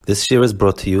This year is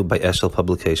brought to you by Eshel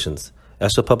Publications.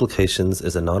 Eshel Publications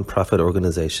is a non-profit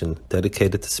organization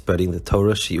dedicated to spreading the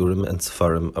Torah, Shiurim, and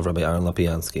Sefarim of Rabbi Aaron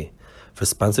Lapiansky. For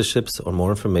sponsorships or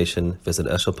more information, visit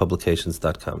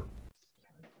eshelpublications.com.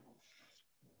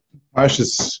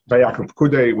 Parshas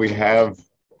Pekudei, we have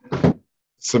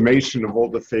summation of all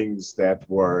the things that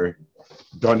were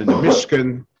done in the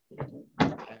Mishkan,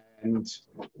 and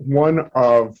one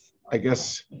of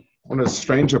the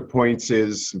stranger points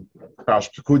is Parshas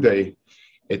Pekudei.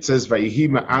 It says Vayihi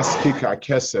ma'askika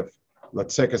kesef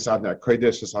latzekas adna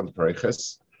kodesh esad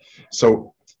pareches.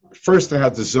 So first they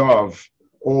had the Zav,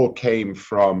 all came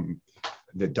from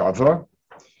the Dava.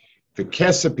 The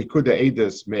kesef Pekudei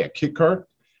edes mea kikar.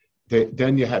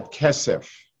 Then you had kesef,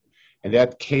 and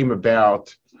that came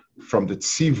about from the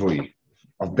tzivui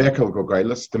of Bekel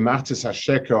Gogailas. The Matzis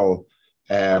HaShekel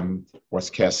was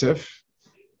kesef,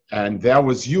 and that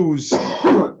was used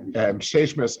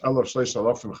Sheishmes Elav Shleish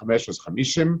Alofim Chameshes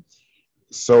Chamishim.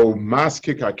 So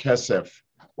Maskik HaKesef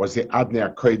was the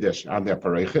Adnei HaKodesh, Adnei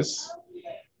HaPareches.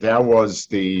 That was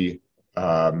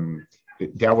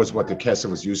what the kesef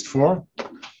was used for.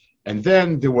 And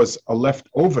then there was a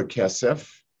leftover kesef.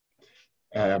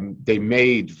 They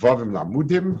made Vavim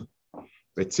Lamudim,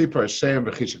 Betzipar Hashem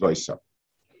V'Chishagoysa.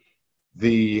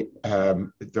 The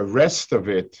rest of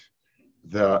it,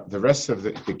 the rest of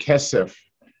the kesef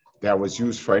that was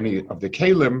used for any of the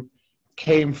kalim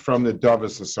came from the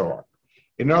Davos and so on.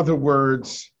 In other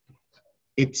words,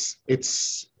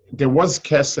 there was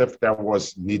kesef that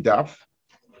was nidav,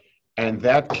 and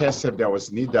that kesef that was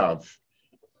nidav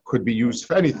could be used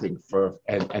for anything,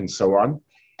 and so on.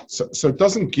 So it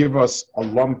doesn't give us a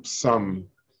lump sum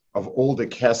of all the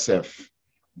kesef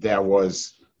that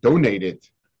was donated,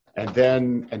 and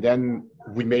then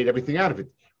we made everything out of it.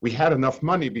 We had enough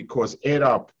money because add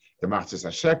up the Matzis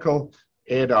HaShekel,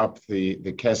 add up the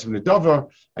kesef Nedava,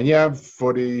 and you have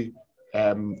for the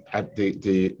Adonim,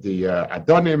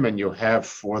 and you have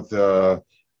for the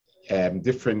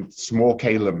different small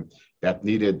kalim that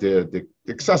needed the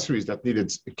accessories that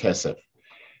needed kesef.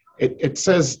 It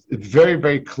says very,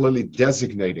 very clearly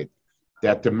designated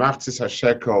that the Matzis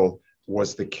HaShekel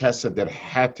was the kesef that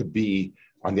had to be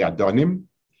on the Adonim,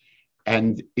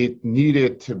 and it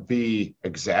needed to be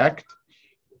exact.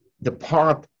 The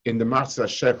part in the Matzis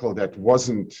HaShekel that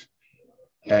wasn't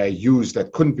used,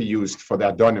 that couldn't be used for the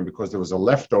Adonim because there was a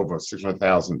leftover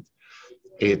 600,000,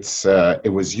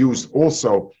 it was used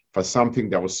also for something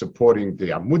that was supporting the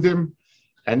Amudim,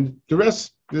 and the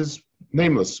rest is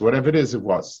nameless, whatever it is, it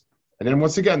was. And then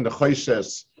once again, the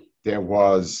Choishes, there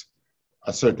was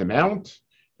a certain amount,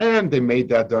 and they made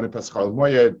that Adonim Paschal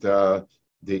Moyed, the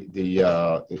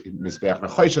Mizbeach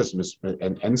Choishes,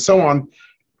 and so on.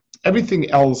 Everything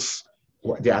else,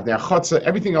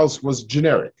 everything else was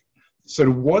generic. So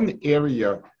the one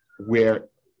area where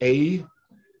it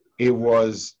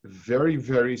was very,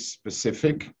 very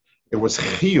specific, it was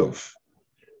chiyuv,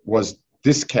 was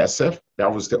this kesef.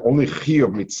 That was the only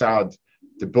chiyuv mitzad,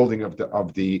 the building of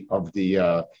the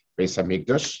Beis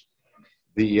Hamikdash.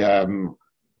 The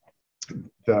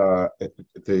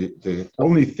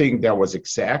only thing that was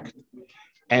exact,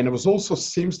 and it was also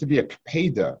seems to be a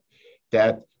kpeda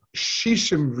that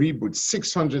Shishim Ribut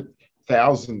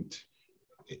 600,000,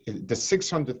 the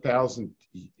 600,000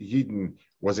 Yidden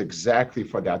was exactly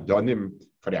for the Adonim,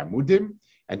 for the Amudim,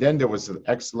 and then there was an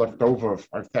X left over of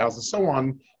 5,000, so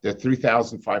on. The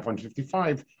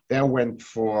 3,555 that went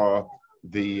for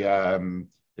the Fadl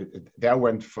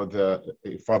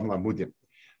Amudim.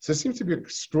 So it seems to be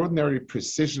extraordinary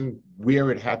precision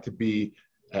where it had to be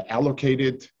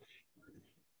allocated.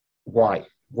 Why?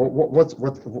 What's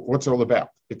it all about?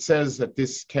 It says that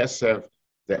this kesef,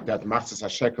 that Matzis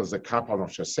HaShekel is the kapon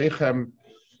of Shasechem.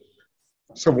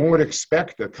 So one would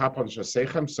expect the kapon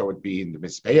Shasechem, so it'd be in the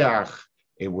Mizbeach,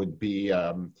 it would be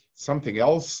something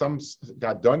else. The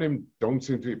Adonim don't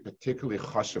seem to be particularly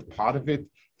chashuv part of it.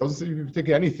 Doesn't seem to be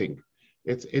particularly anything.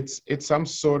 It's some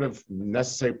sort of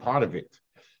necessary part of it.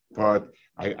 But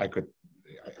I could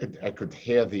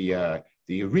hear the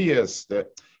areas,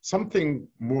 something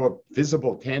more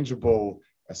visible, tangible,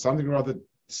 something rather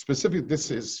specific.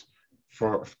 This is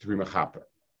to be mechaper.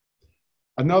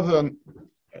 Another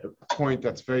point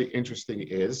that's very interesting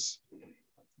is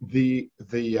the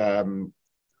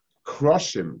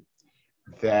kroshim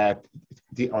that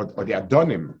the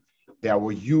adonim that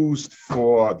were used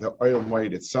for the oil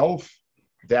moed itself.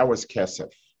 That was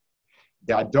kesef.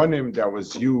 The adonim that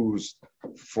was used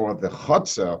for the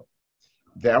chotzer,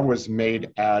 that was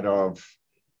made out of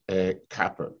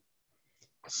copper.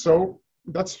 So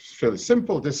that's fairly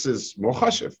simple. This is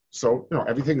mochashiv. So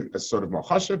everything is sort of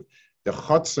mochashiv. The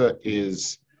chotzer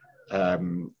is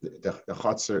the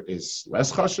chutzner is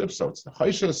less chashiv, so it's the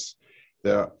chayshes.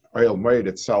 The oil moed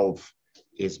itself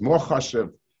is more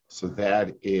chashiv, so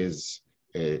that is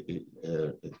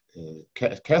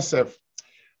kesef.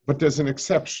 But there's an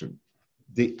exception.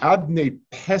 The Adnei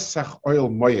Pesach oil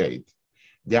moed,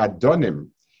 the Adonim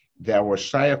that were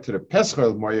shaykh to the Pesach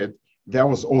oil moed, that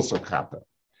was also kappa.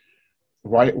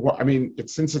 Why? I mean,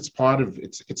 since it's part of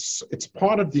it's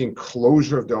part of the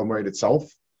enclosure of the oil moed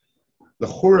itself. The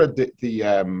chura,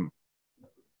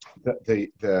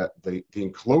 the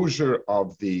enclosure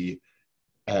of the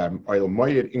oil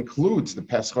moed includes the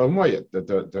Pesach oil moed,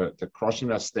 the crushing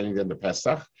that's standing in the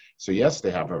Pesach. So yes, they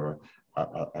have a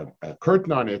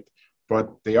curtain on it,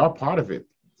 but they are part of it.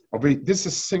 This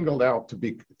is singled out to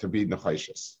be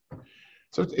nechayshis.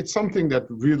 So it's something that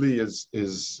really is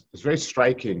very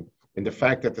striking in the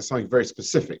fact that there's something very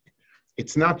specific.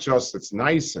 It's not just it's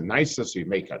nice and nicer, so you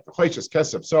make out nechayshis,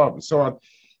 kesef, so on and so on.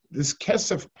 This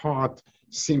kesef part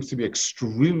seems to be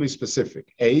extremely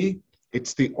specific.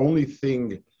 It's the only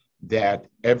thing that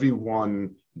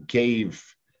everyone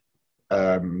gave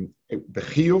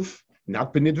b'chiyuv,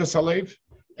 not b'nidvas alev.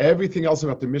 Everything else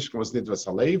about the Mishkan was nidvas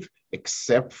alev,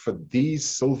 except for these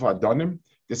silva adonim.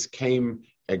 This came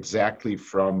exactly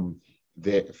from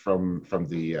the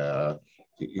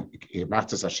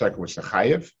machzas hashekel, which the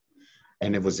chayev,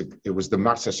 and it was the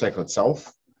machzas hashekel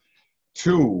itself.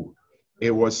 2,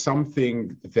 it was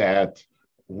something that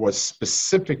was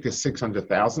specific to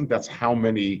 600,000. That's how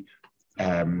many.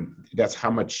 That's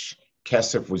how much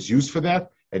kesef was used for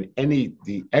that, and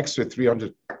the extra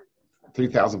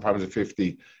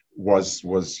 3,550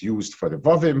 was used for the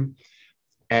vavim,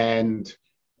 and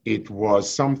it was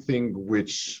something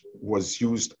which was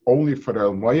used only for the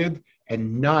Moed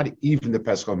and not even the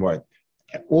Pesach Moed.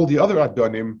 All the other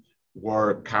Adonim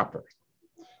were copper.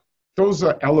 Those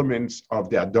are elements of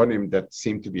the Adonim that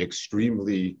seem to be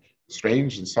extremely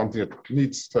strange and something that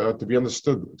needs to be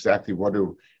understood exactly what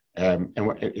do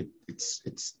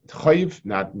it's chayiv,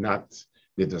 not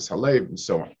nidras halev, and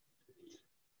so on.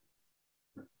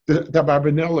 The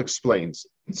Barbanel explains.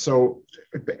 So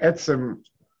the etzem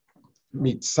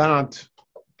mitzad,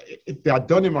 the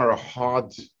Adonim are a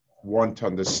hard one to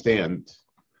understand.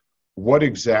 What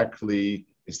exactly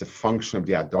is the function of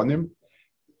the Adonim?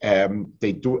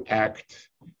 They do act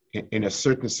in a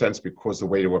certain sense because the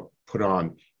way they were put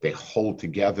on, they hold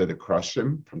together the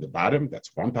krushim from the bottom.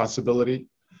 That's one possibility.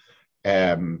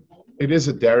 It is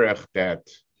a derech that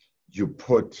you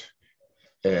put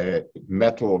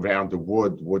metal around the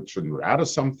wood shouldn't rot or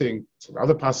something. It's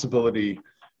another possibility.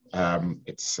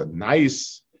 It's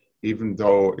nice, even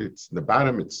though it's the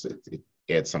bottom, it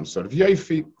adds some sort of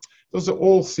yofi. Those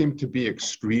all seem to be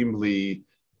extremely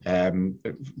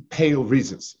pale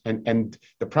reasons. And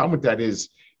the problem with that is,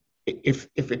 if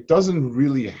it doesn't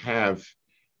really have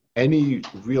any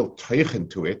real teichen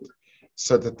to it,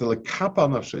 so that the lekapal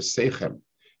nafshes sechem,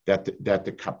 that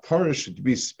the kapara should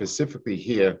be specifically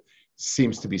here,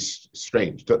 seems to be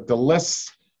strange. The less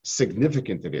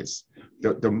significant it is,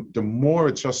 the more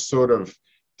it's just sort of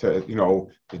to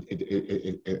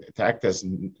act as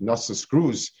nuts and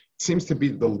screws. It seems to be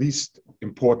the least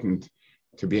important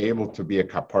to be able to be a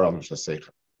kapara nafshes sechem.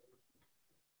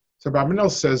 So Barbanel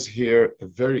says here a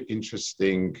very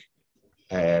interesting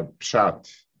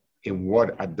pshat in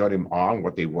what Adonim are,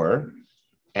 what they were,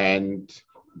 and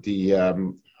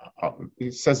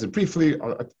he says it briefly.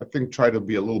 I think try to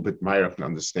be a little bit myrach and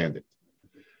understand it.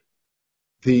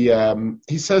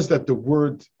 He says that the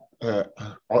word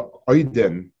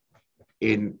oiden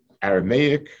in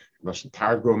Aramaic, Lashon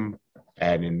Targum,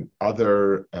 and in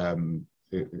other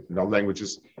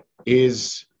languages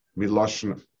is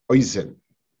milashon oizen.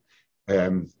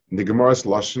 The Gemara's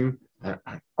lashon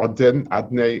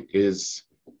adne is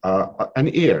an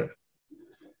ear.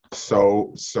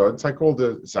 So it's like all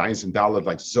the zayins and dalad,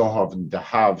 like zohav and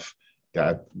dahav,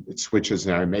 that it switches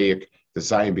in Aramaic. The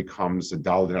zayin becomes the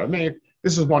dalad in Aramaic.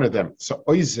 This is one of them. So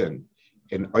oizen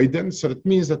in oiden. So that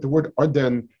means that the word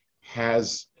oiden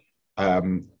has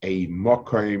a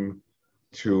mokim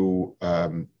to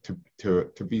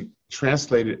be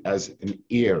translated as an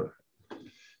ear.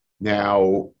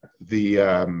 Now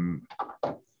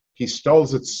he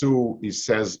stole it too.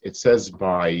 It says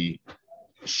by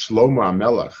Shlomo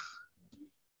HaMelech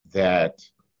that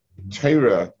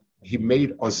Torah, he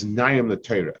made oznayim the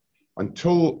Torah.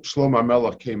 Until Shlomo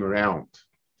HaMelech came around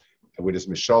with his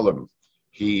Mishalim,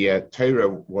 Torah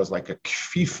was like a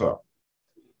kfifa.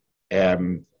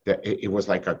 It was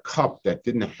like a cup that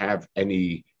didn't have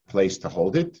any place to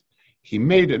hold it. He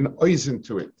made an oizen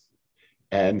to it,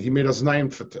 and he made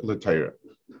oznayim for the Torah.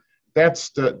 That's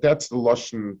the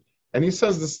lashon And he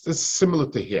says this is similar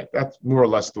to here. That's more or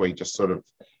less the way he just sort of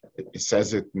it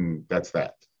says it, and that's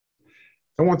that.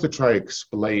 I want to try to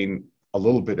explain a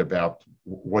little bit about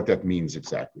what that means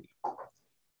exactly.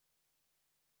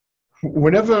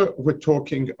 Whenever we're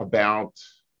talking about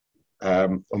a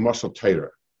martial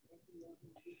Torah,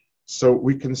 so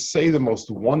we can say the most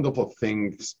wonderful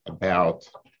things about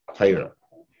Torah.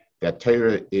 That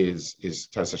Torah is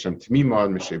Tes Hashem Tmima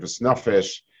and Meshevas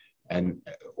Nafesh, and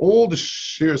all the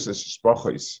shirs and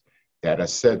shpachos that are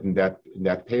said in that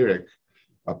perek,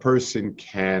 a person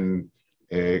can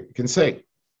say,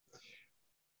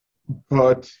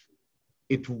 but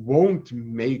it won't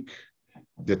make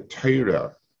the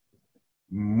Torah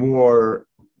more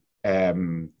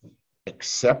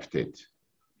accepted,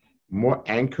 more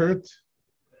anchored,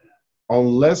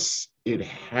 unless it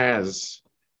has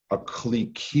a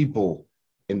kli kibul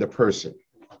in the person.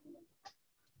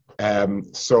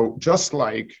 So just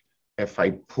like if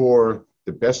I pour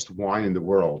the best wine in the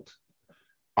world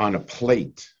on a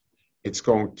plate, it's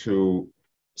going to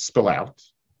spill out.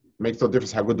 It makes no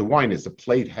difference how good the wine is. The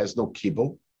plate has no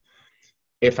kibul.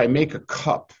 If I make a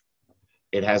cup,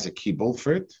 it has a kibul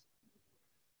for it.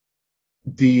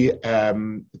 The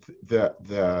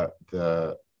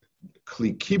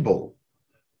kli kibul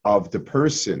of the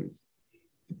person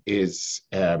is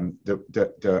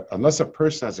unless a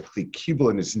person has a kli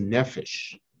kibul in his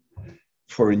nefesh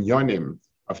for inyanim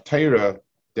of Torah,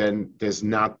 then there's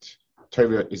not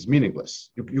Torah is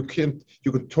meaningless. You can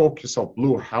talk yourself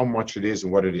blue how much it is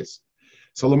and what it is.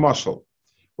 So Lamashal,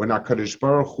 when HaKadosh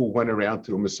Baruch Hu went around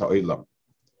to Umas Ha'olam,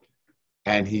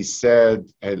 and he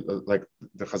said, like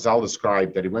the Chazal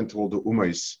described, that he went to all the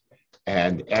Umas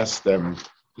and asked them,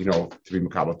 to be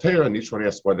Mekabel Torah, and each one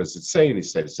asked, what does it say? And he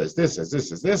said, it says this, says this,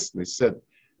 says this. And he said,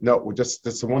 no, that's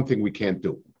the one thing we can't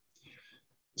do.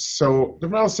 So the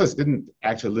Maral says, didn't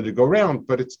actually let it go around,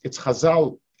 but it's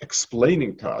Chazal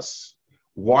explaining to us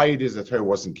why it is that Torah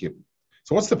wasn't given.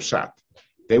 So what's the pshat?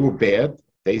 They were bad.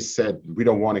 They said, we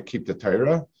don't want to keep the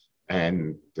Torah.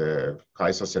 And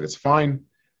Kaisa said, it's fine.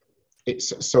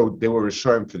 So they were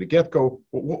Rishonim for the get-go.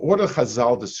 What are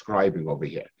Chazal describing over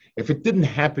here? If it didn't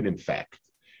happen, in fact,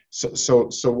 so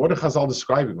what are Chazal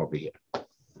describing over here?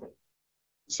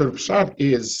 So the pshat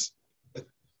is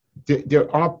there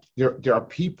are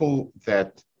people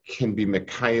that can be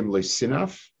mekayim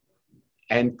lesinaf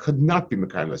and could not be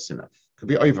mekayim lesinaf. Could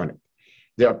be oivanim.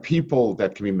 There are people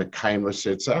that can be mekayim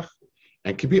lesetzach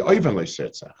and can be oivan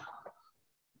lesetzach.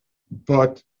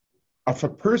 But if a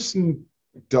person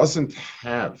doesn't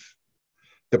have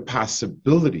the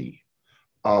possibility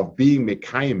of being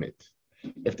mekayim it,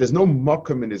 if there's no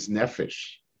makom in his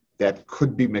nefesh that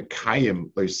could be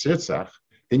mekayim lesetzach,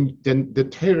 then the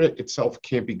Torah itself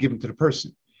can't be given to the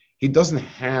person. He doesn't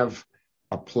have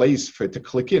a place for it to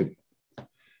click in.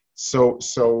 So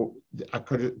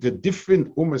the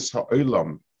different umas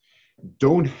ha'olam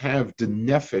don't have the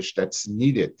nefesh that's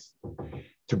needed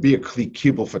to be a kli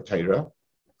kibul for Torah,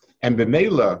 and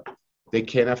b'meila they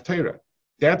can't have Torah.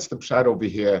 That's the pshat over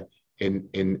here in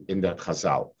that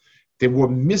Chazal. They were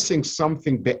missing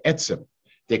something be'etzem.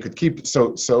 They could keep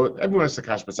so everyone has to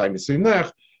kash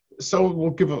b'sayim. So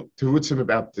we'll give a terutzim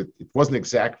about it. It wasn't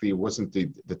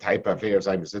the type of air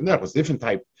Zayim Zinech. It was different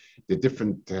type, the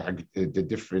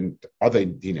different other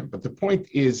dinim. But the point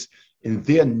is, in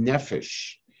their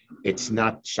nefesh, it's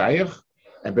not shayach,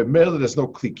 and b'meila there's no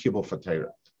kli kibul for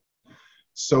Torah.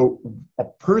 So a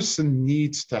person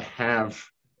needs to have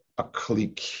a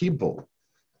kli kibul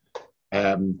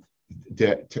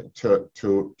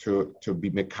to be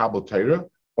mekabel Torah,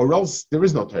 or else there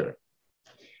is no Torah.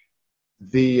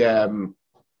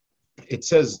 It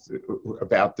says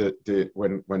about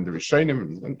when the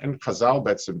Rishonim and Chazal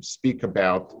Betzim speak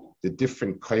about the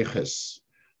different koiches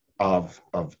of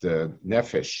the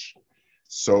nefesh.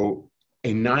 So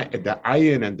the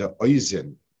ayin and the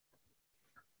oizen.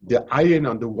 The ayin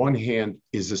on the one hand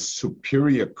is a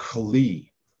superior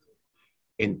kli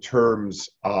in terms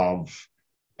of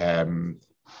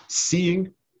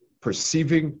seeing,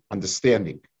 perceiving,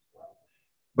 understanding.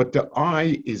 But the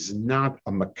eye is not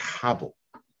a makabel.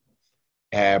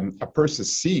 A person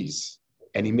sees,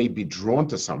 and he may be drawn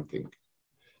to something,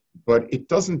 but it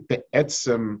doesn't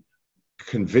be'etzem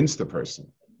convince the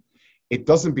person. It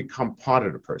doesn't become part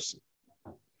of the person.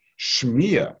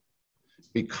 Shmiya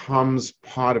becomes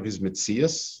part of his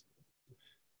metzias,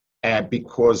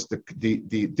 because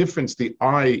the difference, the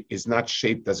eye is not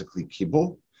shaped as a kli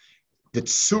kibul. The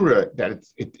tzura that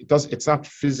it's not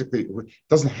physically, it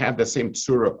doesn't have the same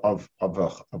tzura of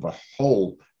a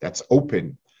hole that's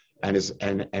open and his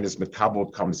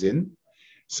metabol comes in.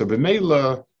 So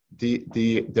b'meila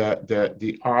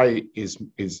the eye is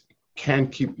can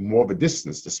keep more of a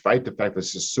distance, despite the fact that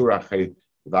it's surah v'afim.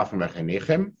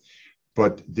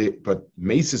 But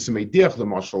Meises Meidiach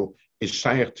Lamashal is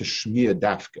shaykh to Shmir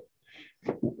Dafka.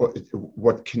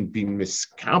 What can be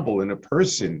miskabel in a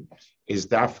person is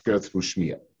Dafka through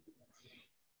Shmir.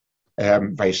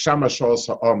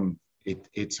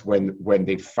 It's when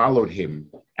they followed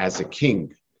him as a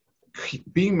king,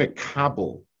 being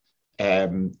Mekabel,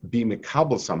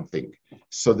 something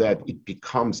so that it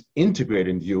becomes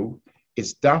integrated in you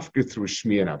is Dafka through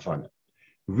Shmir and Havana.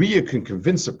 Riyah can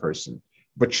convince a person,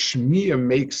 but Shmir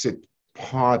makes it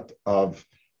part of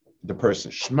the person.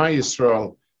 Shema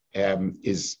Yisrael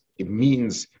it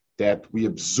means that we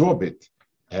absorb it.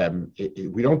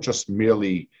 We don't just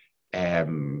merely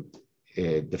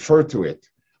defer to it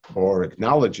or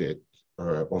acknowledge it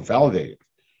or validate it.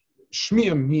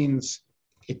 Shmir means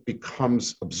it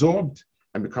becomes absorbed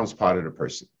and becomes part of the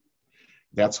person.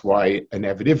 That's why an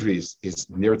Eved Ivri is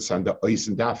nirtzan the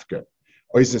oisen dafka.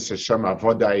 Oisen says Shema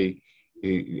Avodai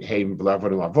Heim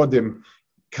B'Lavodim Avodim.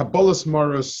 Kabbalas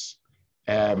Morus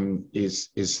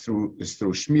is through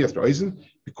Shmir through oisen,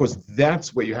 because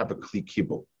that's where you have a kli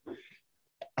kibul.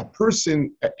 A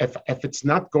person, if it's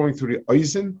not going through the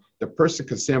oisen, the person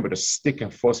can stand with a stick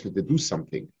and force me to do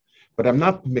something. But I'm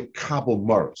not mekabel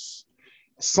morus.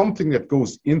 Something that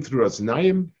goes in through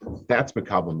Aznayim, that's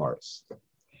mekabel morus.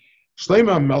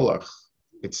 Shlomo Melech,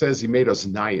 it says he made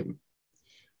Aznayim.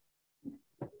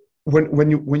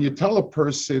 When you tell a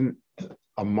person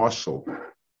a mashal,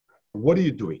 what are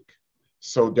you doing?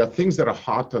 So there are things that are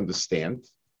hard to understand.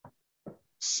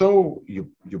 So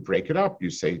you break it up,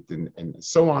 you say it, and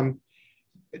so on.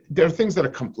 There are things that are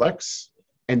complex,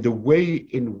 and the way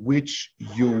in which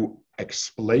you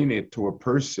explain it to a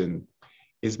person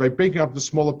is by breaking up the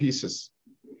smaller pieces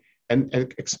and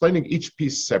explaining each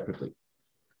piece separately.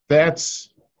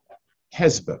 That's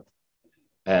hezbah,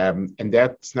 and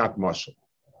that's not mashal.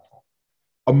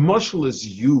 A mashal is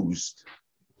used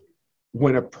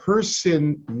when a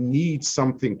person needs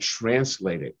something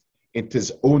translated into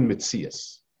his own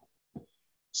mitzias.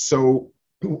 So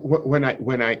when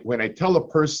I tell a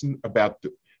person about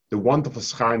the wonderful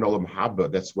schar in olam haba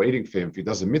that's waiting for him if he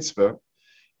does a mitzvah,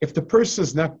 if the person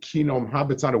is not keen on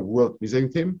haba, it's not a world to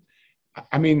him.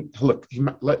 I mean, look,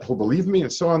 he'll believe me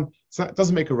and so on. It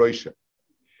doesn't make a roisha.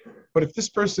 But if this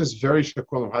person is very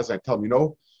shakol has, I tell him,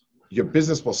 your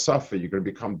business will suffer. You're going to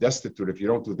become destitute if you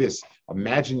don't do this.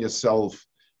 Imagine yourself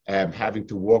having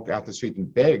to walk out the street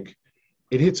and beg.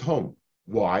 It hits home.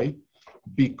 Why?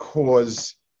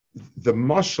 Because the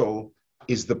mashal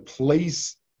is the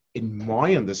place in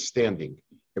my understanding,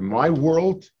 in my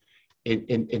world,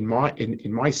 in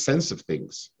my sense of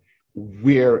things,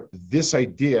 where this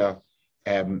idea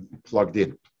plugged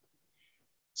in.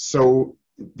 So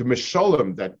the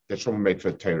mishalim that Shlomo made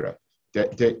for Torah, the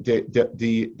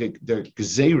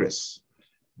gezeres,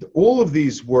 all of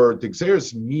these words, the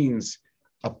gezeres means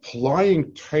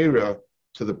applying Torah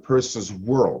to the person's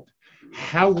world.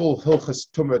 How will Hilchas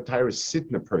Tumah Torah sit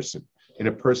in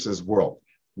a person's world?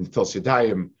 In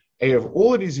Tilsidayim, Erev,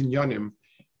 all of these inyanim,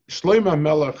 Shlomo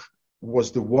Melech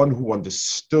was the one who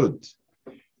understood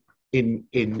in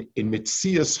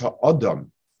Metzias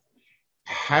Ha'adam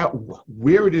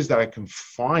where it is that I can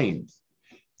find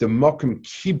the Mokum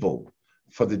Kibul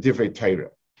for the Divrei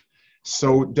Torah.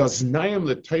 So does Nayim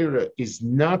LeTorah is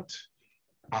not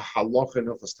a halacha in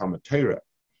Hilchas Talmud Torah.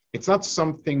 It's not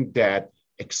something that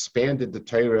expanded the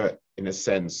Torah in a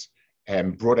sense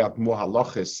and brought out more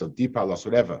halachas, or deep halachas,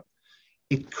 whatever.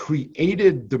 It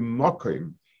created the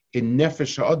Mokum in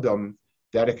Nefesh Adam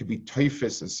that it could be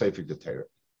Teifis and Seifik the Torah.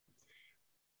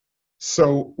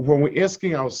 So when we're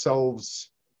asking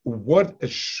ourselves, what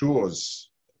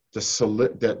assures the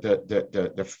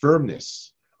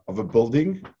firmness of a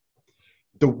building,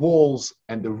 the walls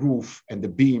and the roof and the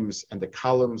beams and the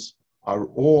columns are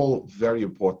all very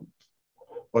important.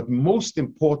 But most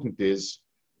important is,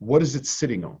 what is it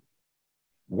sitting on?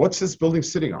 What's this building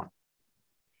sitting on?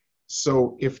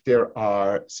 So if there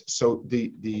are,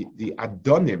 the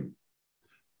Adonim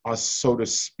are, so to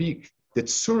speak, the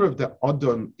tzur of the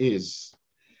Adon is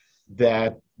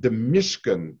that the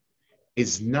Mishkan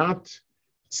is not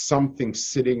something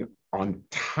sitting on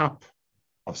top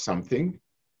of something,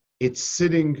 it's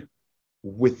sitting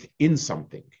within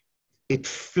something. It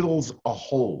fills a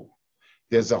hole.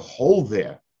 There's a hole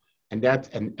there, and that's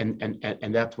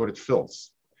what it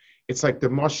fills. It's like the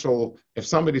mashal, if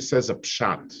somebody says a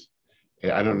pshat,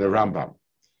 I don't know, Rambam.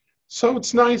 So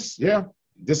it's nice, yeah.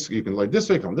 This you can learn this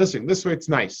way, come this way, it's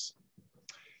nice.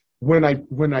 When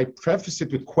I preface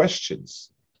it with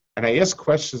questions, and I ask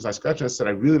questions, I said,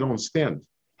 I really don't understand.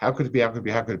 How could it be? How could it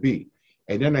be? How could it be?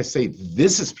 and then I say,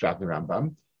 this is Pshat in the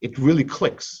Rambam, it really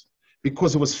clicks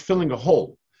because it was filling a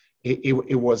hole.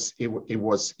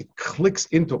 It clicks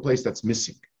into a place that's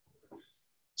missing.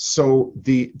 So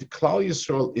the Klal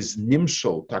Yisrael is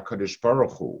nimshol Takadosh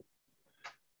Baruch Hu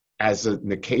as a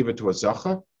nekeva to a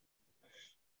zacha.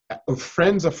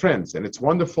 Friends are friends, and it's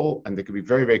wonderful, and they can be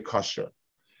very, very kosher.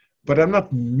 But I'm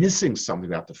not missing something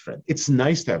about the friend. It's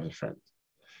nice to have a friend.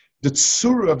 The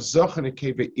tzura of zacha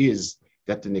nekeva is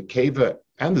that the nekeva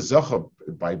and the zacha,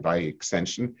 by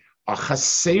extension, are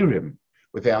chaserim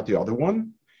without the other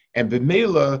one, and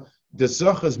b'meila the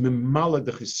zacha is mimala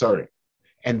the chisarim,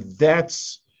 and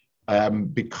that's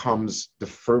becomes the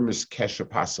firmest kesher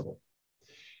possible.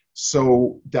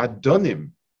 So the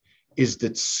adonim is the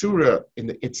tzura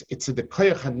it's the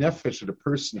koyach hanefesh of the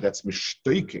person that's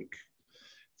mishtoikik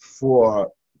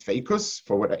for feikus,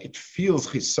 for what it feels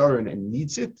chisaron and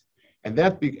needs it, and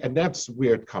that's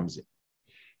where it comes in.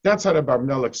 That's how the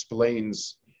Barnel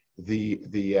explains the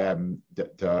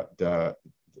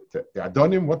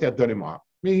adonim, what the adonim are.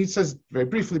 I mean, he says very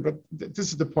briefly, but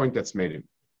this is the point that's made him.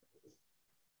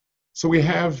 So we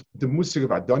have the musig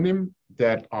of adonim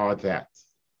that are that.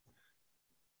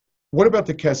 What about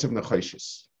the kesef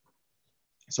nechoshes?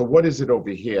 So what is it over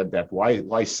here that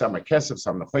why some are kesef,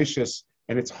 some nechoshes?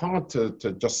 And it's hard to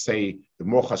just say the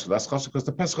more chashuv, less chashuv, because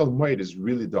the Pesach Moed is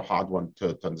really the hard one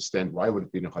to understand. Why would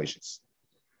it be nechoshes?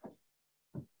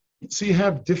 So you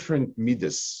have different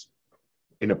midas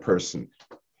in a person.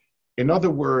 In other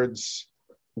words,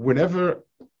 whenever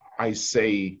I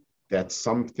say that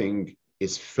something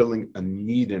is filling a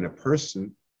need in a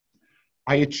person,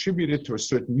 I attribute it to a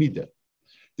certain midah.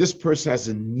 This person has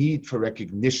a need for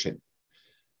recognition.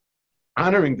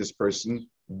 Honoring this person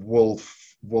will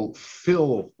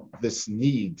fill this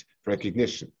need for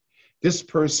recognition. This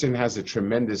person has a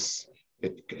tremendous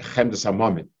chemdas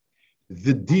hamomin.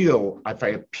 The deal, if I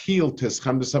appeal to his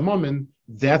chemdas hamomin,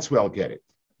 that's where I'll get it.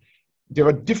 There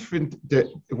are different,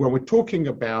 when we're talking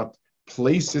about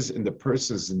places in the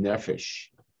person's nefesh,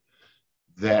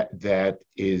 that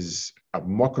is a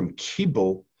makom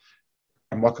kibul,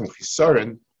 a makom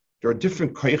chisaron. There are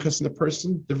different koiches in the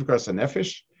person, different koiches in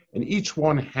nefesh, and each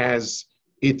one has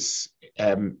its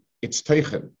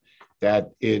teichen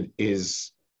that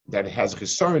has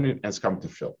chisaron in it and it's come to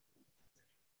fill.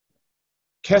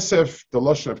 Kesef, the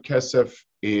lashon of kesef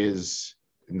is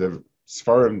in the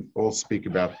Sfarim all speak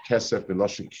about kesef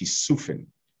miloshin kisufin,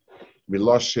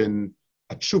 miloshin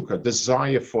achuka,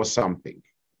 desire for something.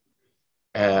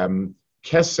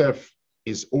 Kesef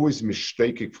is always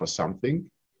mishtakik for something,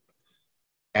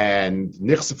 and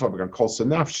nichsefa began kolsa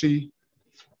nafshi.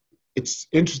 It's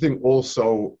interesting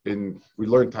also we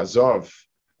learned Hazav,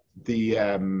 the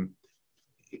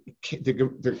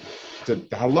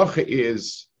halacha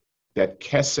is that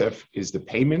kesef is the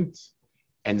payment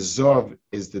and zav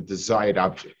is the desired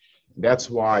object. That's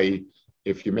why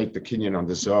if you make the kinyan on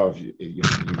the zav, you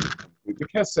do the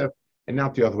kesef and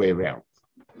not the other way around.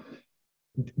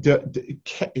 The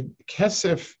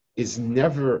kesef is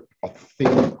never a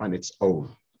thing on its own.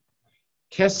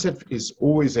 Kesef is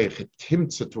always a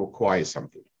chetimtza to acquire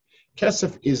something.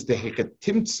 Kesef is the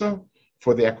chetimtza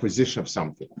for the acquisition of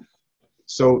something.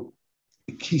 So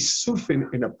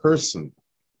kisufin in a person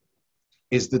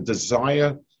is the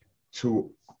desire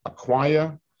to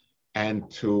acquire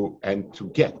and to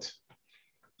get.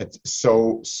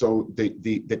 So the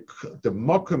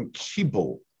makom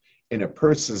kibul in a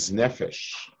person's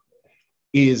nefesh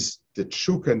is the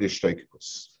tshuka and the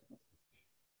shteikikus.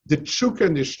 The tshuka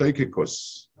and the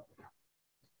shteikikus,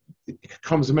 it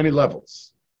comes in many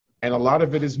levels, and a lot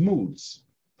of it is moods.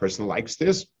 Person likes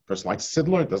this, person likes to sit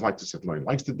learn, doesn't like to sit learn,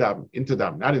 likes to daven, into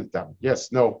daven, not into daven.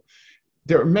 Yes, no.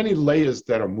 There are many layers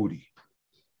that are moody.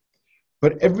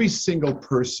 But every single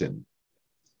person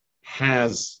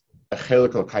has a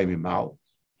chelik al kaimimal.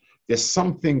 There's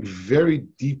something very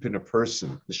deep in a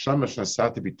person. The shamash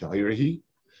nasati b'tahirahi.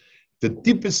 The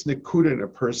deepest nekuda in a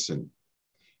person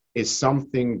is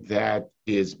something that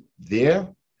is there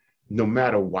no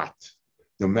matter what,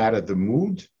 no matter the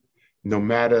mood, no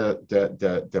matter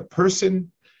the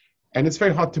person, and it's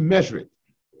very hard to measure it.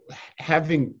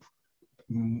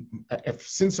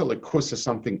 Since a likus is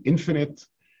something infinite,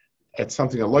 it's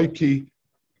something aloiki,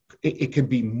 it can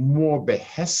be more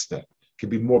behesta, it can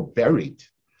be more buried,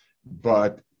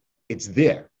 but it's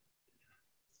there.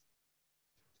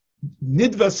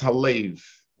 Nidvas halev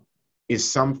is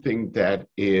something that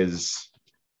is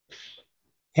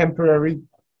temporary,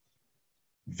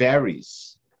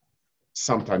 varies.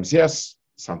 Sometimes yes,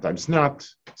 sometimes not,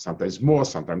 sometimes more,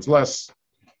 sometimes less.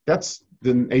 That's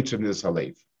the nature of Nidvas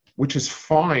halev, which is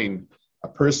fine. A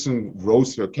person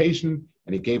rose to the occasion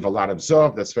and he gave a lot of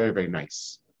Zav. That's very, very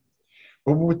nice.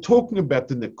 But when we're talking about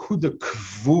the Nekuda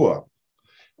Kvua,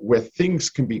 where things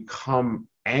can become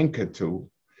anchored to,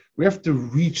 we have to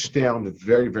reach down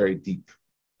very, very deep.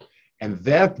 And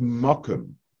that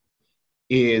makom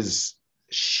is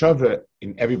shava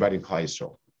in everybody in Klal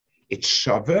Yisrael. It's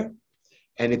shava,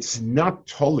 and it's not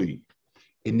totally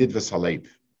in nidvas halev.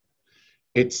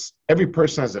 It's every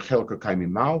person has a chelka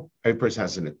kaimimal, every person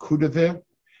has a nekuda there,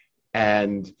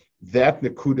 and that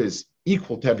nekuda is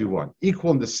equal to everyone,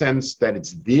 equal in the sense that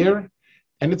it's there,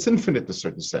 and it's infinite in a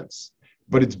certain sense,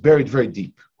 but it's buried very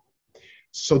deep.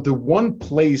 So the one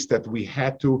place that we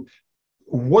had to,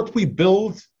 what we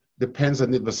build depends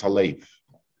on nidvas halev.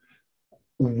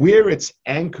 Where it's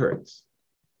anchored,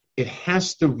 it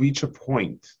has to reach a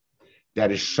point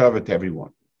that is shava to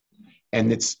everyone,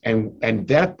 and it's and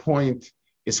that point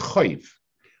is chayv.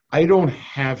 I don't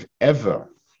have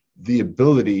ever the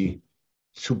ability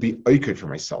to be oiked for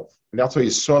myself, and that's why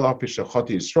Yisrael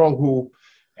Apishachati Yisrael who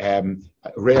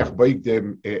reach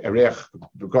boigdem reach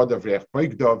begodav reach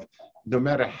boigdov. No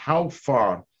matter how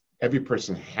far, every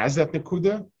person has that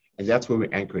nekuda, and that's where we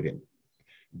anchored in.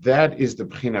 That is the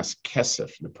b'chinas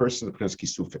kesef, the person, the b'chinas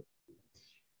kisufim.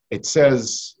 It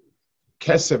says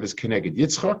kesef is keneged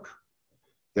Yitzchak.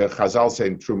 The Chazal say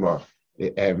in Truma,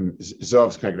 Zav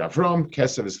is keneged Avram,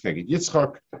 kesef is keneged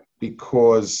Yitzchak,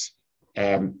 because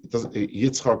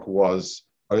Yitzchak was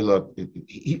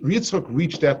Yitzchak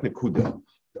reached that nekuda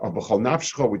of b'chol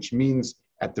nafshcha, which means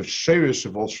at the sheirish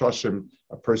of all shashim,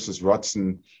 a person's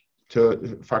ratzon to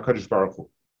Hakadosh Baruch Hu.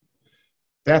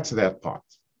 That's that part.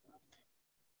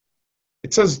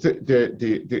 It says the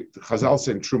Chazal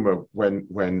said in Truma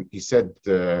when he said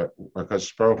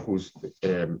Hakadosh Baruch Hu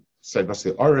said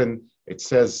Vasei Aaron, it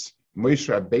says Moshe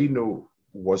Rabbeinu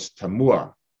was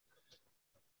tamua,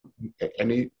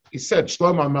 and he said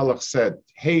Shlomo HaMelech said,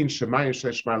 "Hey in Shemayim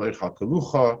Sheshma Leichal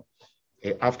Kalucha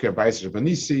Afker Bayis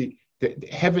Rabbanisi." The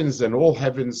heavens and all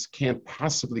heavens can't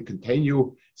possibly contain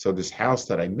you. So this house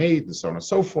that I made, and so on and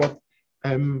so forth,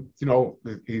 on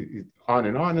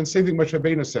and on. And same thing Moshe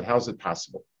Rabbeinu said, how's it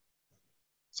possible?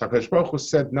 So HaKadosh Baruch Hu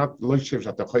said, not loishiv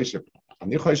shata choshev,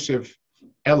 ani choshev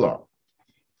ela,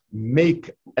 make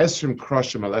esrim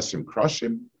kroshim al esrim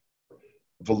kroshim,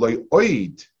 v'loi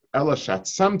oid ela shat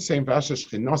samtzeim v'asher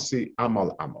shchinosi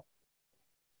amal amal.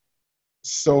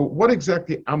 So what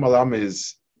exactly amal amal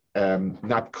is?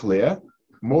 Not clear.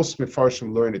 Most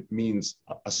mefarshim learn it means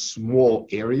a small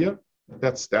area.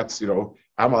 That's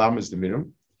amal is the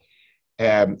minimum.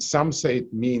 Some say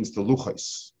it means the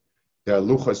luchos. The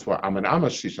luchos were aman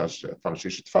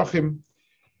shishat tfachim.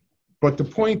 But the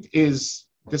point is,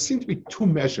 there seem to be two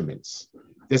measurements.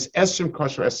 There's esrim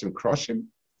kosher, esrim kroshim,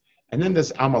 and then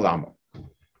there's amal.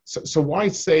 So why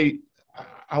say?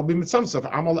 I'll be with some stuff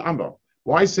amal.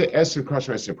 Why say Esrim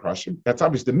Krashim? That's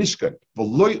obviously the Mishkan.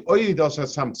 V'loi oid also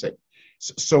has something.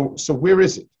 So where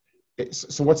is it?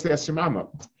 So what's the Esrim Amma?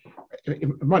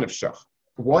 Manavshach.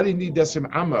 Why do you need Esrim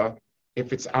Amma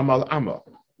if it's Amal Amma?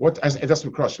 What as Esrim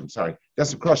Krashim? Sorry,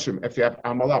 Esrim Krashim. If you have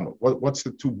Amal Amma, what's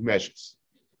the two measures?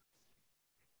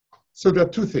 So there are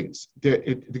two things.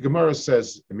 The Gemara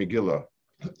says in Megillah,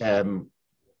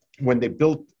 when they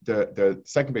built the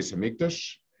second base of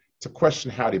Mikdash, it's a question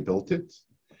how they built it.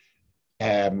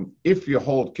 If you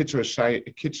hold kitcher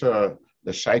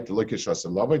the shait the lokish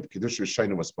the kedusha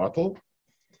shayna was bottle,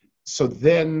 so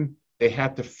then they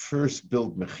had to first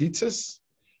build mechitzas,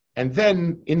 and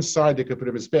then inside they could put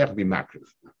a mizbeach be makriv.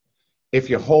 If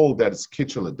you hold that it's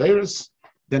kitcher ladeiros,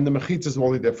 then the mechitzas are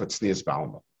only there for tznius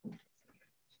b'alma.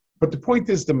 But the point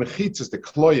is, the mechitzas, the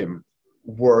kloyim,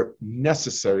 were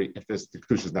necessary if the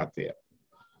kedusha is not there.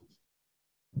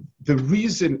 The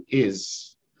reason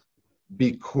is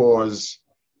because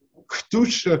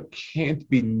Kedusha can't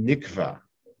be nikva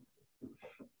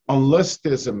unless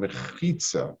there's a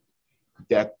mechitza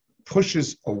that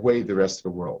pushes away the rest of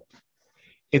the world.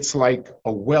 It's like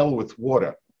a well with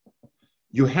water.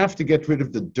 You have to get rid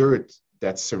of the dirt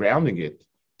that's surrounding it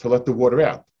to let the water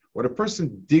out. When a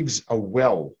person digs a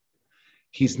well,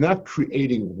 he's not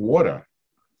creating water.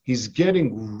 He's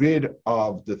getting rid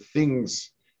of the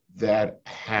things that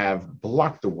have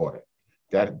blocked the water,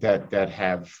 that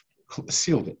have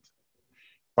sealed it.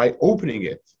 By opening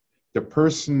it, the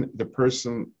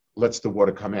person lets the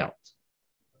water come out.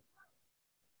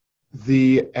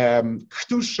 The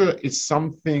kedusha is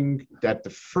something that the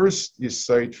first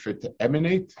yesod for it to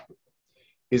emanate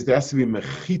is there has to be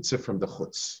mechitza from the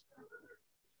chutz.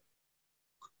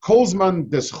 Kolzman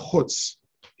des chutz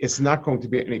is not going to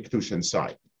be any kedusha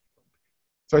inside.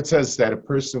 So it says that a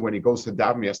person, when he goes to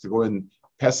daven, he has to go in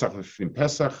Pesach,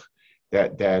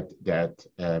 that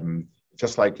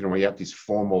just like, when you have these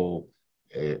formal,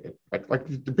 like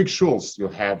the big shuls,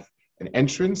 you'll have an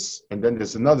entrance, and then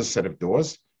there's another set of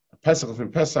doors. Pesach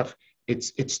and Pesach,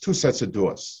 it's two sets of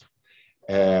doors,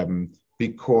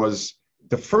 because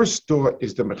the first door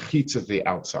is the mechitza of the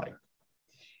outside.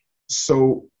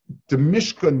 So the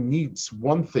Mishkan needs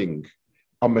one thing,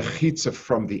 a mechitza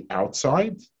from the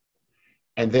outside,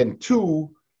 and then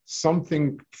two,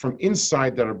 something from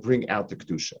inside that'll bring out the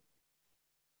kedusha.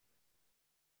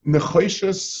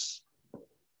 Nechoshes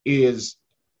is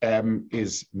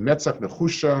metzach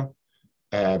nechusha.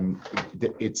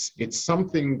 It's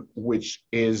something which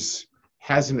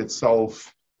has in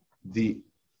itself the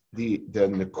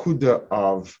nekuda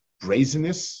of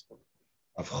brazenness,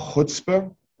 of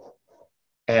chutzpah,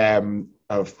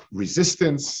 of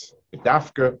resistance,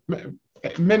 dafka,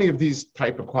 many of these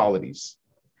type of qualities.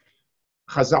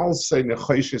 Chazal say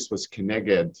Nechoshes was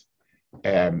keneged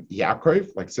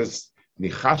Yaakov, like it says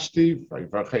Nichashti,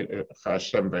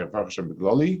 Hashem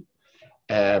Begloli.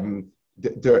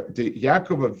 The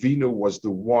Yaakov Avinu was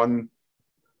the one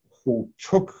who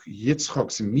took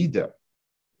Yitzchak's midah,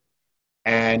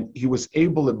 and he was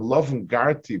able in love and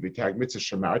garti b'tag mitzvah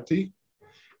shamarti,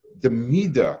 the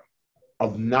midah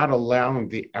of not allowing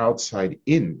the outside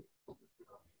in,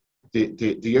 the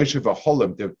Yoshev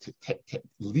Aholim,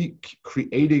 the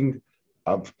creating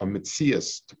of a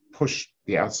Metzias to push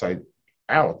the outside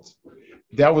out.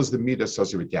 That was the midah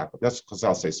associated with Yaakov. That's because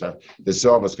I'll say so. The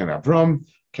Zohar was going to Avram,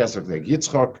 Kesef like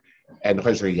Yitzchak, and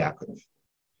Chesed Yaakov.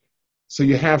 So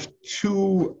you have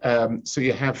two.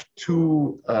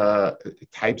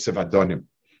 Types of Adonim,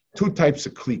 two types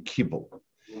of Kli Kibul.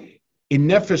 In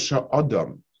Nefesh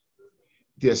Adam,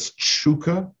 there's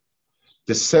tshuka,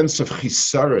 the sense of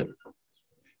chisaron,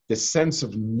 the sense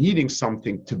of needing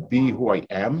something to be who I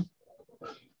am.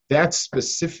 That's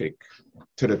specific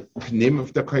to the pnim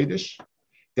of the Kodesh.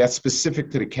 That's specific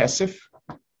to the kesef,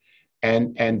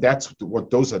 and that's what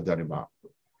those Adonim are.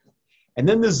 And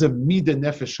then there's a midah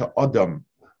nefesh adam,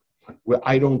 where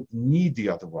I don't need the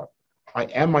other one. I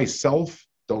am myself,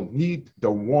 don't need,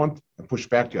 don't want, and push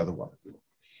back the other one.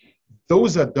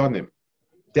 Those Adonim,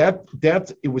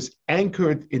 that it was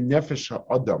anchored in nefesh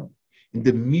adam, in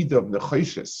the midah of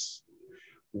nechoshes,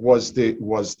 was the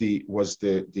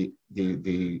chatzah,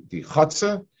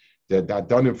 the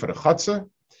Adonim for the chatzah,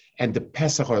 and the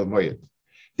Pesach Oil Moed.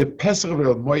 The Pesach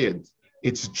Oil Moed,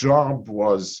 its job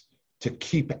was to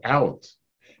keep out.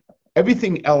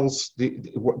 Everything else,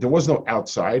 there was no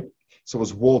outside, so it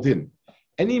was walled in.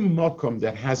 Any makom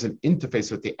that has an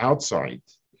interface with the outside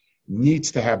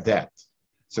needs to have that.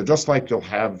 So just like you'll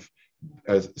have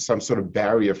some sort of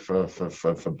barrier for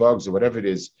bugs or whatever it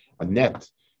is, a net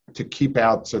to keep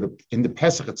out. So in the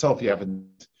Pesach itself, you have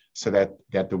so that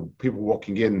the people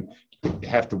walking in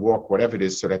have to walk whatever it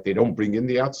is so that they don't bring in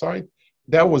the outside.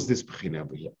 That was this bechina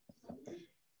over here.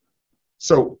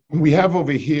 So we have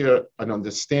over here an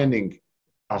understanding,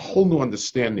 a whole new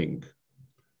understanding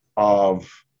of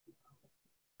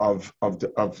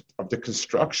the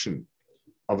construction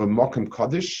of a Mokum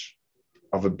Kaddish,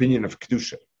 of a binyan of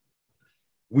Kedusha.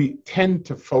 We tend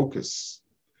to focus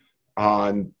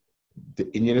on the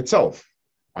inyan itself,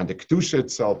 on the Kedusha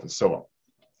itself, and so on.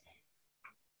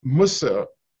 Musa,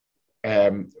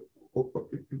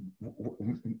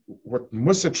 what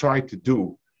Musa tried to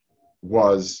do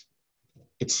was,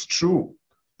 it's true,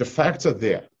 the facts are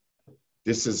there.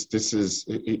 This is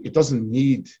it doesn't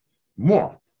need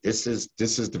more. This is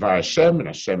Devar Hashem, and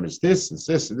Hashem is this, and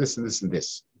this, and this, and this, and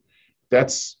this.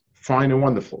 That's fine and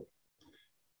wonderful.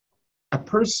 A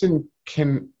person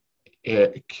can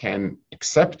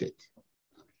accept it,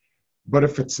 but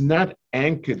if it's not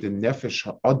anchored in Nefesh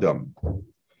Ha'adam,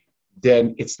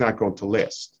 then it's not going to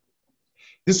last.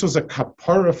 This was a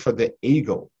kapara for the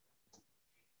Egel.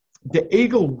 The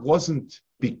Egel wasn't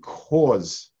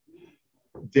because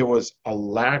there was a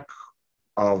lack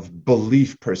of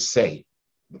belief per se.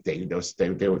 They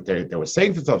were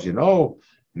saying to themselves,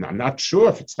 I'm not sure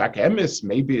if it's like emes,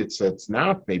 maybe it's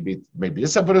not, maybe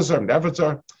it's a Buddhism,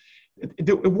 never.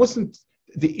 It wasn't,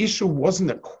 the issue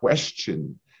wasn't a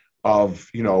question of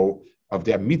the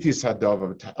Amitis Hadav,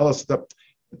 of Ta'alas Hadav.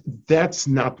 That's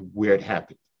not where it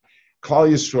happened.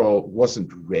 Klal Yisrael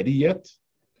wasn't ready yet.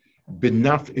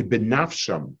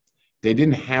 Benafsham, they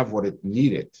didn't have what it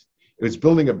needed. It was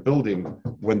building a building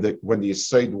when the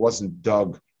Yesod wasn't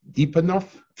dug deep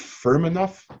enough, firm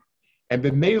enough, and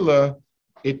B'meila,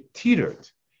 it teetered.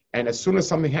 And as soon as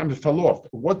something happened, it fell off.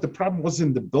 What the problem wasn't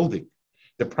in the building.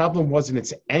 The problem was in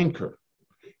its anchor.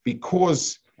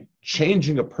 Because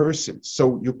changing a person,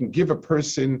 so you can give a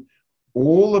person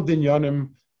all of the inyanim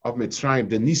of Mitzrayim,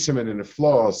 the Nisim and the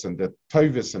flaws and the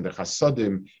Toivis and the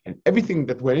Chasadim and everything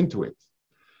that went into it.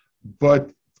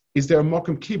 But is there a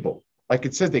Mokum Kibble? Like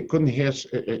it says, they couldn't hear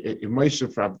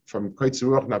Moshe from Koitz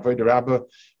Ruach and Avodah Rabbah.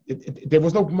 There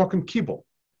was no Mokum Kibble.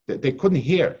 They couldn't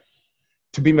hear.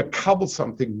 To be Mekabel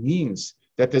something means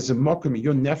that there's a Mokum in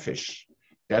your Nefesh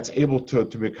that's able to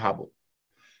Mekabel.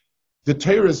 The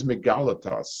Torah is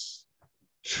Megalatas.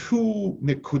 Two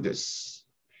Nekudas,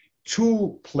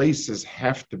 two places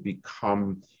have to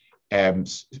become the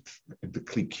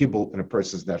Kli Kibble in a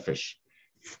person's Nefesh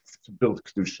to build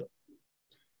Kedusha.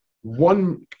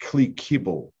 One Kli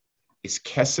Kibble is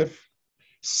Kesef,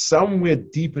 somewhere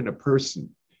deep in a person.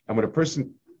 And when a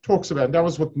person talks about it, that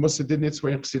was what Musa did in its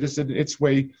way, Chassidus did in its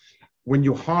way. When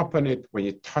you harp on it, when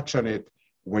you touch on it,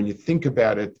 when you think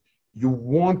about it, you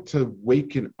want to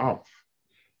waken up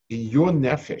in your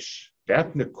nefesh,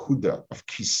 that nekuda of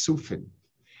kisufin,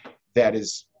 that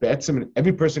is betzim in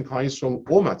every person, Klal Yisrael,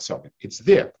 all matzavim. It's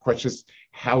there. The question is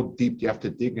how deep do you have to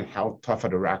dig and how tough are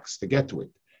the rocks to get to it.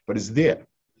 But it's there.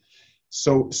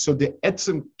 So the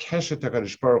etzim keshet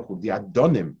HaKadosh Baruch Hu, the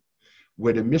adonim,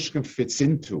 where the Mishkan fits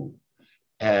into,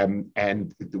 and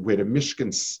where the Mishkan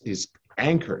is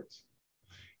anchored,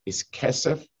 is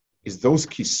kesef, is those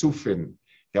kisufin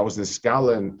that was in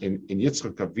Skala in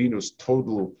Yitzchak Avinu's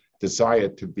total desire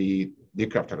to be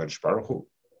Nikrav HaKadosh Baruch Hu.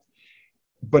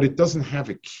 But it doesn't have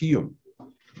a kiyum.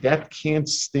 That can't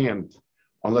stand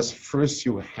unless first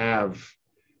you have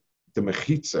the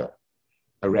mechitza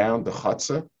around the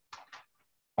chatzah,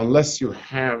 unless you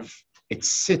have, it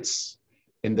sits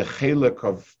in the chelik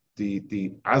of the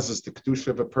azaz, the kedusha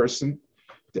of a person,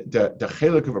 the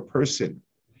chelik of a person.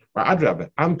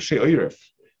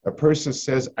 A person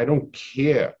says, I don't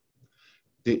care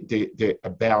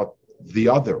about the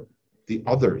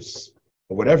others,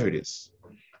 or whatever it is.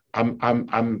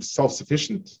 I'm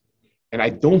self-sufficient, and I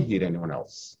don't need anyone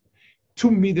else.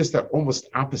 Two midas that are almost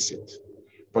opposite,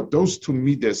 but those two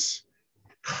midas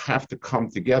have to come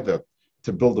together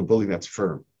to build a building that's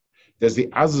firm. There's the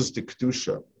azaz, the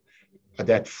kedusha,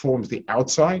 that forms the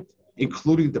outside,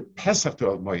 including the pesach to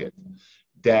al-moyed,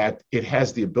 that it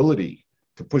has the ability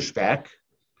to push back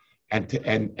and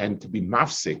to be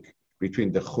mafsik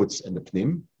between the chutz and the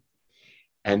pnim,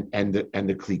 and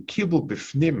the kli kibul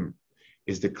b'fnim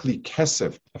is the kli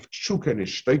kesef of tshuka and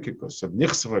ishtoikikos, of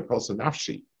nichsava kolsa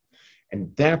nafshi,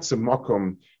 and that's a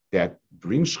makom that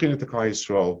brings Shechina to Klal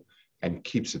Yisrael and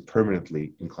keeps it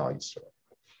permanently in Klal Yisrael.